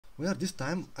where this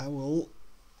time I will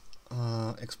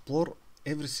explore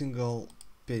every single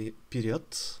period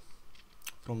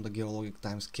from the geologic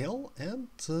time scale and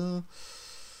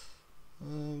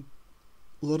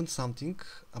learn something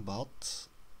about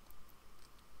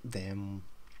them.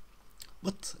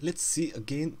 But let's see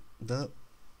again the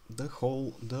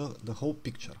whole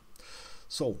picture.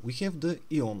 So we have the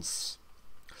eons.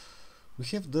 We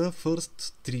have the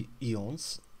first three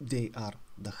eons. They are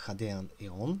the Hadean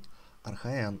Aeon,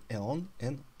 Archaean Aeon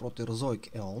and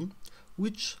Proterozoic Aeon,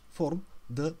 which form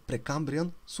the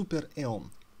Precambrian Super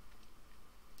Aeon.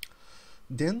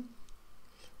 Then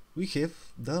we have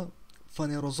the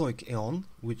Phanerozoic Aeon,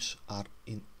 which are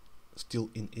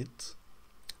still in it,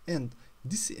 and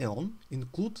this aeon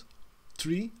include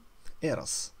three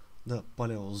eras: the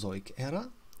Paleozoic era,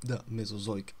 the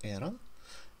Mesozoic era,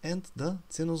 and the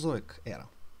Cenozoic era.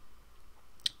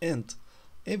 And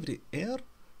every era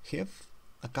have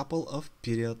a couple of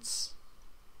periods.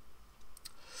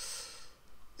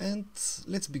 And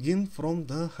let's begin from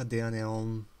the Hadean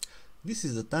Aeon. This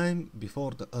is the time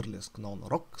before the earliest known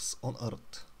rocks on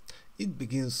Earth. It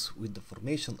begins with the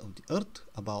formation of the Earth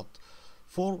about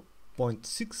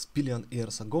 4.6 billion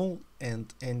years ago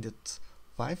and ended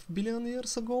 5 billion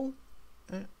years ago.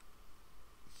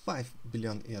 5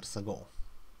 billion years ago.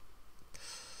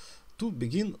 To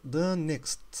begin the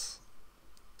next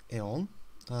aeon,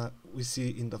 we see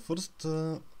in the first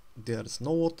there is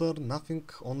no water, nothing,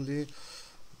 only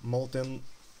molten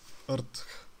earth.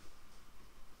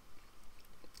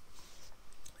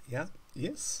 Yeah,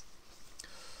 yes.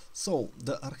 So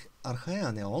the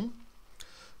Archaean Aeon,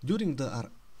 during the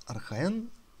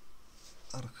Archaean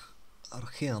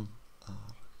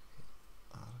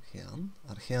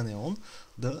Aeon,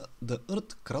 the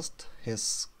earth crust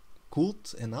has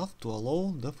cooled enough to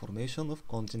allow the formation of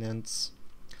continents.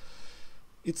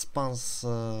 It spans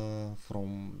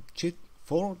from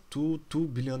 4 to 2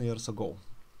 billion years ago.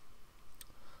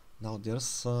 Now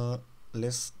there's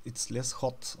it's less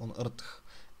hot on Earth.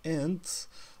 And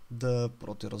the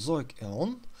Proterozoic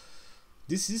Aeon,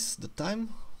 this is the time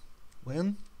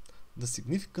when the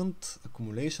significant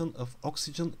accumulation of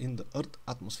oxygen in the Earth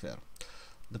atmosphere.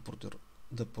 The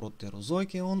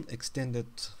Proterozoic Aeon extended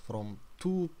from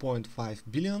 2.5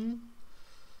 billion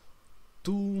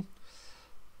to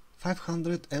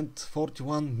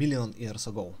 541 million years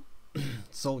ago.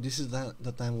 So this is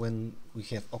the time when we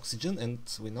have oxygen, and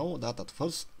we know that at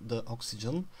first the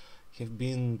oxygen have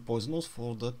been poisonous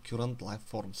for the current life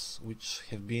forms, which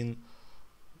have been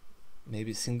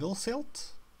maybe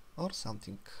single-celled or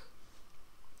something.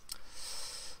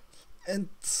 And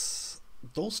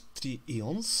those three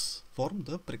eons form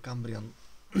the Precambrian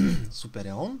Super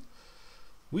Aeon,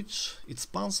 which it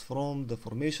spans from the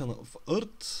formation of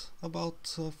Earth about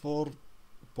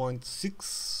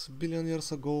 4.6 billion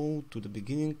years ago to the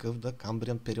beginning of the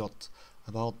Cambrian period,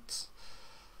 about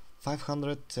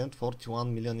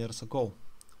 541 million years ago,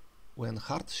 when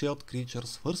hard-shelled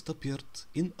creatures first appeared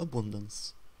in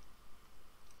abundance.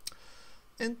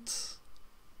 And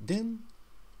then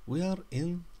we are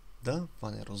in the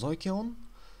Phanerozoic Aeon,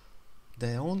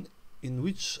 the aeon in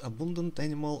which abundant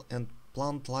animal and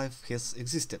plant life has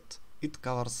existed. It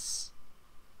covers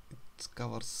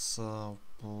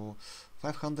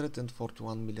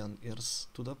 541 million years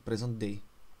to the present day.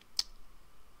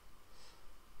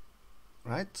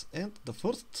 Right, and the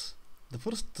first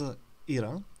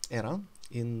era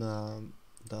in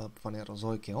the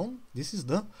Phanerozoic Aeon, this is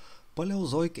the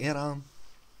Paleozoic era.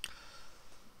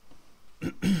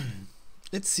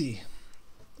 Let's see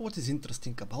what is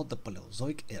interesting about the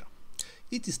Paleozoic era.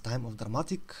 It is time of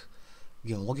dramatic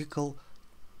geological,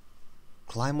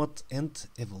 climate and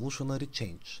evolutionary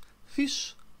change.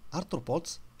 Fish,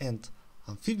 arthropods and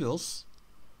amphibians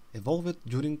evolved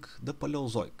during the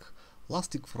Paleozoic,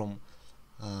 lasting from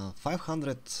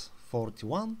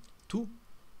 541 to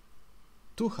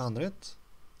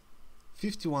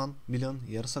 251 million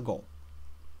years ago.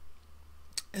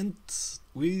 And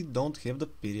we don't have the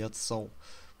period, so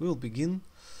we will begin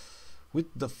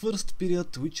with the first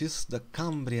period, which is the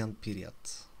Cambrian period.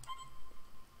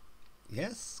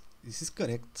 Yes, this is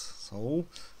correct. So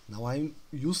now I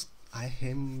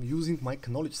am using my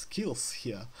knowledge skills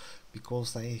here,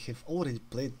 because I have already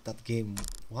played that game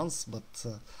once, but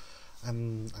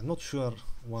I'm not sure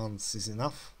once is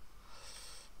enough,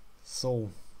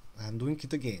 so I'm doing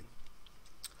it again.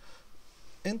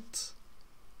 And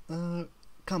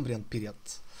Cambrian period.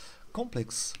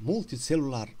 Complex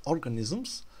multicellular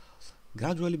organisms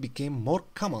gradually became more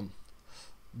common.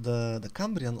 The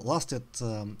Cambrian lasted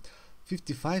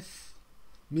 55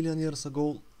 million years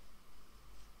ago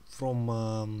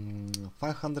from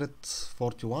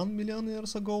 541 million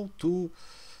years ago to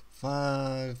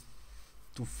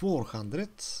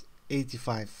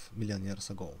 485 million years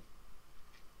ago.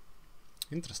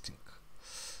 Interesting.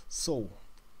 So,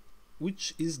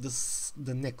 which is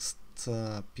the next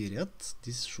period?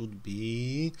 This should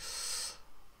be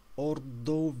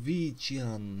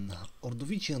Ordovician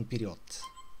period.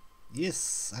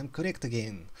 Yes, I'm correct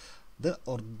again. The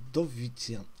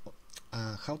Ordovician.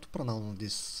 How to pronounce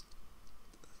this?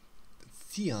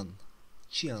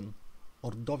 Cian,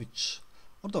 Ordovich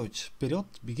period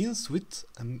begins with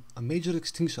a major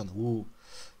extinction. Ooh.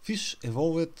 Fish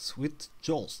evolved with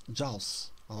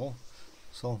jaws. Oh,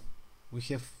 so we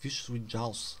have fish with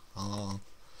jaws.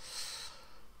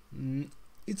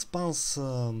 It spans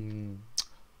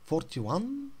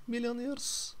 41 million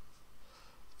years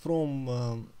from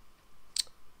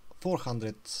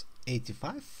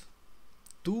 485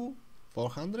 to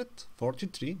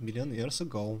 443 million years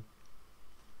ago.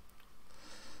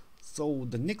 So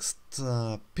the next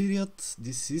period,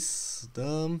 this is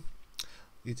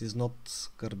it is not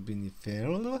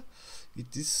Carboniferal,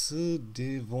 it is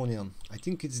Devonian. I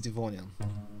think it's Devonian.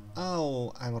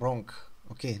 Oh, I'm wrong.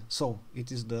 Okay, so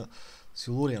it is the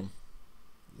Silurian.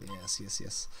 Yes.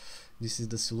 This is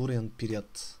the Silurian period.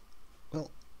 Well,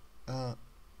 I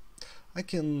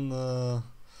can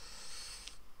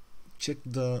check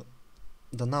the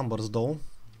numbers though,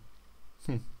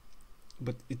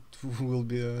 but it will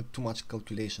be too much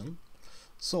calculation.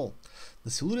 So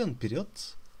the Silurian period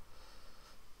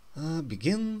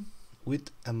began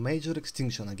with a major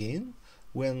extinction again,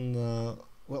 when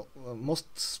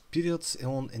most periods,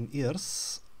 eon and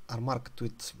years are marked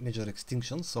with major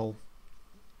extinction, so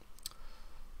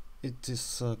it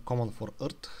is common for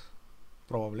Earth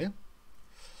probably.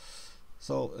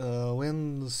 So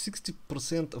when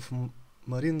 60% of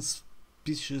marine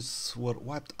species were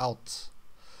wiped out,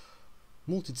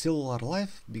 multicellular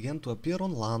life began to appear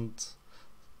on land,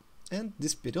 and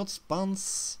this period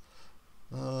spans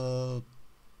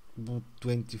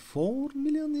 24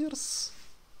 million years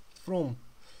from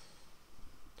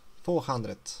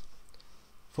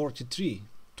 443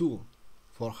 to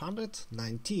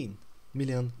 419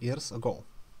 million years ago.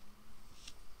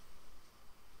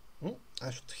 I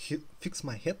should fix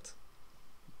my head.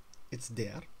 It's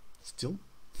there still.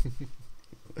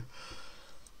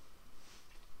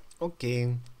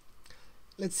 Okay,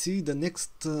 let's see the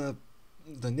next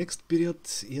period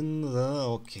in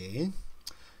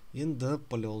the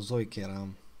Paleozoic era.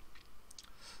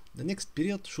 The next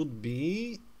period should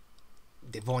be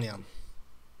Devonian.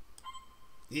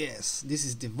 Yes, this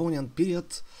is Devonian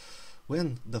period,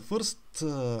 when the first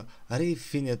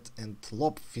ray-finned and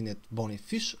lobe-finned bony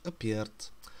fish appeared.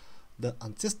 The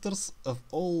ancestors of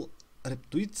all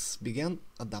reptoids began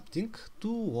adapting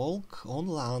to walk on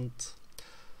land,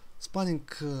 spanning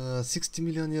 60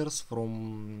 million years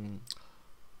from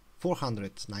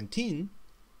 419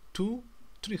 to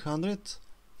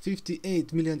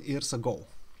 358 million years ago.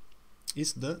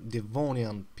 Is the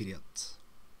Devonian period.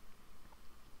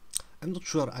 I'm not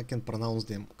sure I can pronounce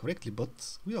them correctly,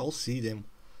 but we all see them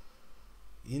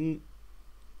in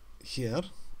here,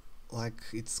 like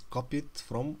it's copied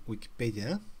from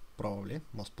Wikipedia,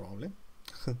 most probably.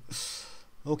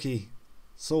 Okay,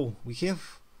 so we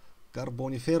have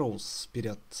Carboniferous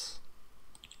period.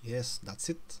 Yes, that's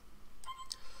it.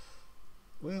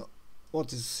 Well,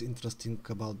 what is interesting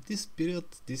about this period?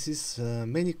 This is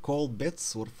many coal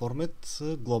beds were formed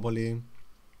globally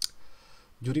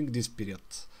during this period.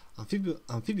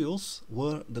 Amphibians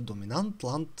were the dominant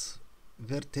land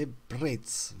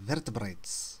vertebrates.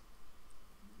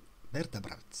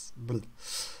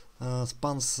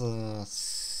 Spans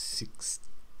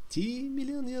 60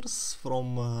 million years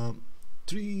from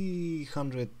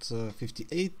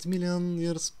 358 million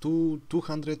years to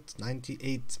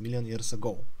 298 million years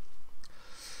ago.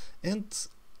 And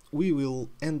we will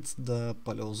end the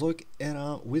Paleozoic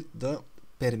era with the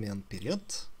Permian period.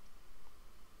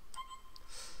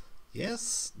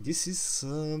 Yes, this is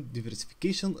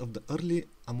diversification of the early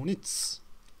ammonites.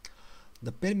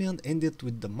 The Permian ended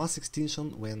with the mass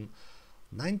extinction when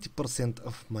 90%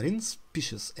 of marine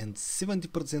species and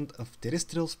 70% of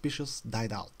terrestrial species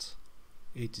died out.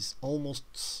 It is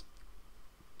almost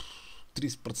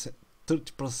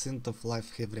 30% of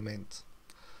life have remained.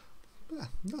 Yeah,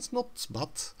 that's not bad.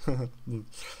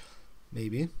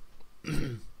 Maybe.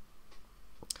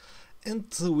 And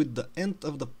with the end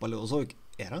of the Paleozoic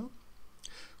era,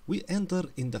 we enter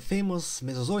in the famous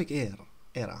Mesozoic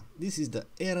era. This is the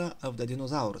era of the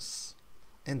dinosaurs.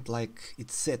 And like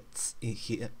it said in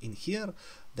here,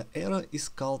 the era is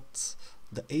called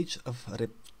the Age of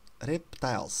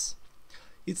Reptiles.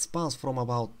 It spans from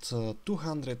about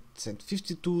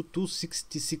 252 to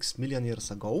 66 million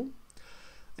years ago,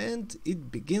 and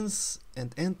it begins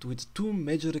and ends with two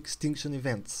major extinction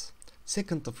events,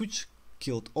 second of which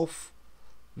killed off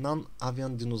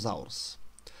non-avian dinosaurs.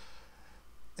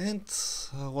 And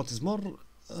what is more,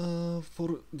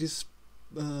 for this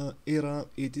era,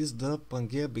 it is the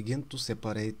Pangaea begin to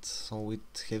separate, so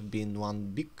it have been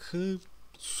one big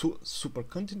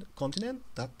supercontinent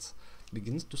that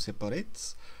begins to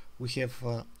separate. We have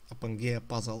a Pangaea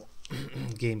puzzle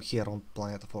game here on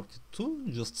Planet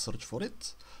 42, just search for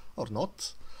it, or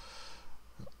not.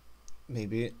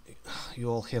 Maybe you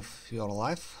all have your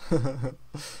life,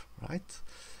 right?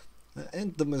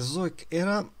 And the Mesozoic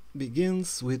era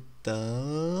begins with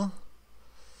the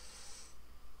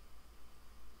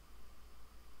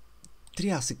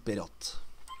Triassic period.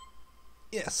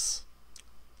 Yes,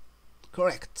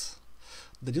 correct.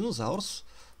 The dinosaurs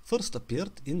first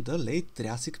appeared in the late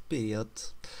Triassic period.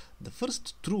 The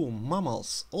first true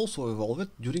mammals also evolved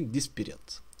during this period.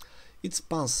 It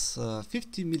spans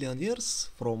 50 million years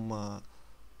from,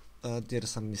 there is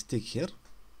some mistake here,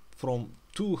 from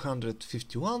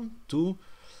 251 to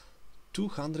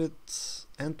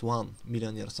 201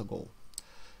 million years ago.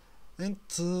 And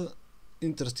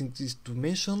interesting is to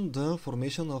mention the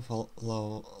formation of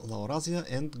Laurasia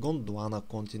and Gondwana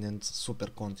continents,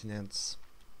 supercontinents.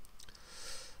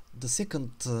 The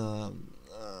second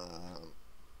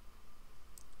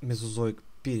Mesozoic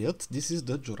period, this is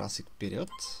the Jurassic period,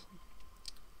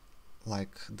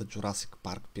 like the Jurassic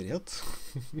Park period.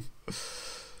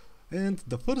 And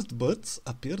the first birds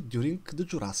appeared during the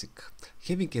Jurassic,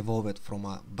 having evolved from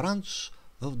a branch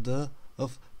of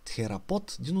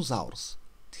theropod dinosaurs.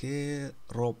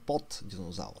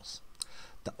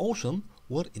 The ocean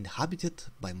were inhabited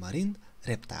by marine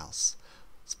reptiles,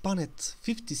 spanned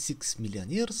 56 million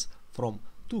years from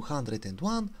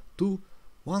 201 to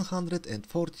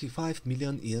 145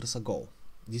 million years ago.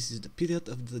 This is the period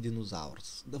of the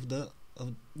dinosaurs.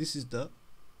 This is the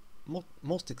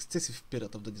most extensive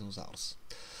period of the dinosaurs.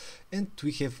 And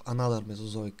we have another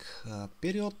Mesozoic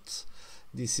period.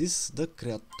 This is the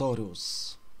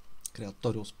Cretaceous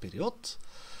period.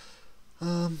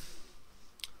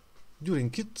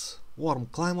 During it, warm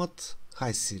climate,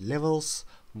 high sea levels,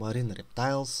 marine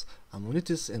reptiles,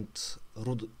 ammonites and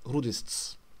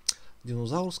rudists.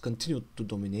 Dinosaurs continued to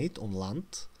dominate on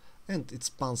land, and it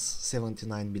spans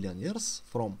 79 million years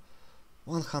from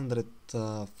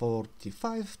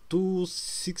 145 to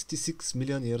 66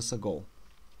 million years ago.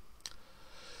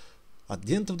 At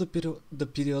the end of the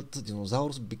period,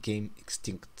 dinosaurs became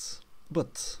extinct.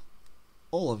 But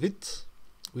all of it,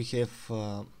 we have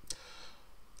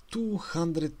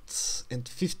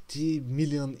 250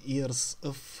 million years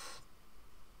of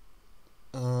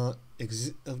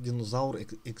dinosaur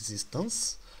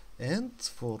existence, and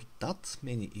for that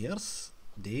many years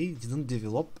they didn't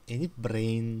develop any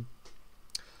brain.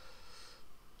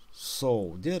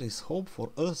 So there is hope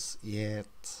for us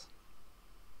yet.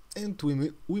 And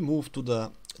we move to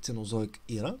the Cenozoic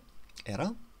era,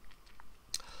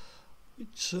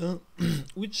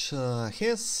 which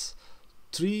has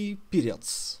three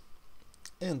periods.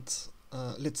 And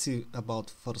let's see about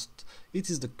first. It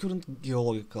is the current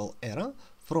geological era,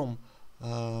 from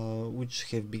which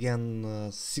have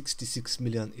began 66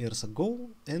 million years ago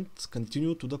and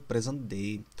continue to the present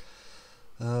day.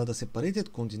 The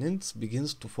separated continents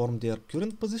begins to form their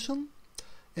current position,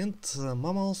 and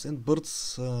mammals and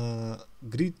birds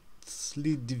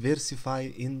greatly diversify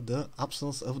in the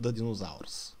absence of the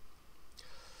dinosaurs.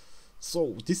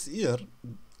 So this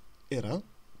era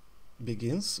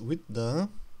begins with the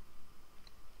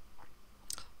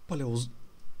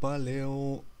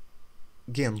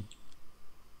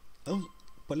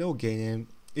Paleogene.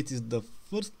 It is the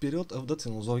first period of the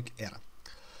Cenozoic era.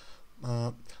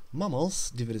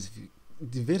 Mammals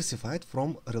diversified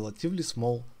from relatively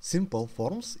small, simple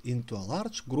forms into a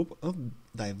large group of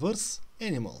diverse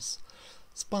animals.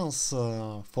 Spans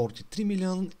 43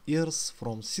 million years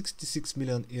from 66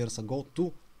 million years ago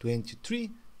to 23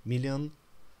 million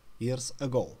years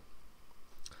ago.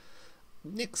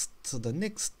 The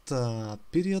next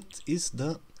period is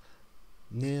the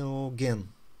Neogen.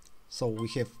 So we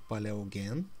have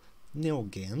Paleogen,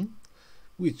 Neogen,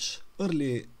 which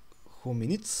early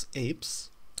hominids, apes,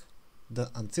 the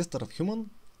ancestor of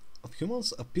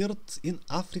humans, appeared in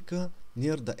Africa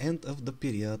near the end of the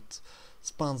period.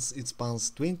 It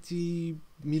spans 20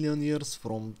 million years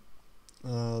from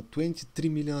 23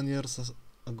 million years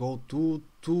ago to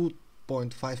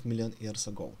 2.5 million years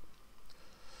ago.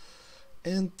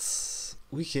 And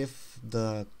we have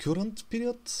the current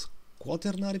period,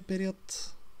 Quaternary period,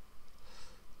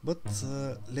 but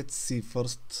let's see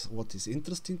first what is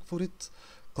interesting for it.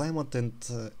 Climate and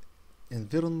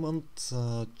environment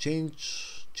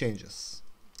changes.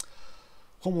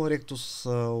 Homo erectus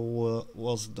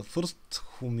was the first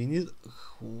humanoid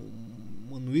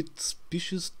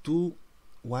species to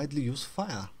widely use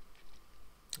fire.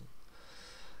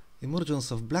 Emergence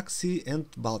of Black Sea and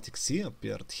Baltic Sea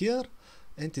appeared here,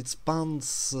 and it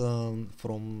spans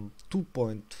from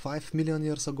 2.5 million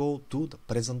years ago to the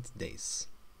present days,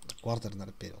 the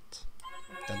Quaternary period.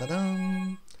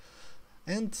 Ta-da-dam!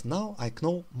 And now I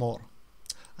know more.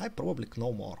 I probably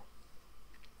know more.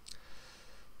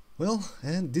 Well,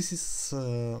 and this is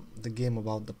the game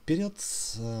about the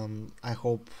periods. I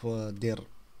hope they're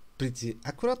pretty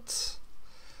accurate.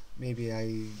 Maybe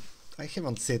I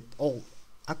haven't said all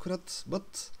accurate,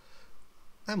 but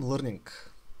I'm learning.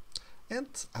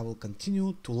 And I will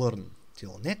continue to learn.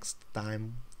 Till next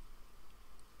time.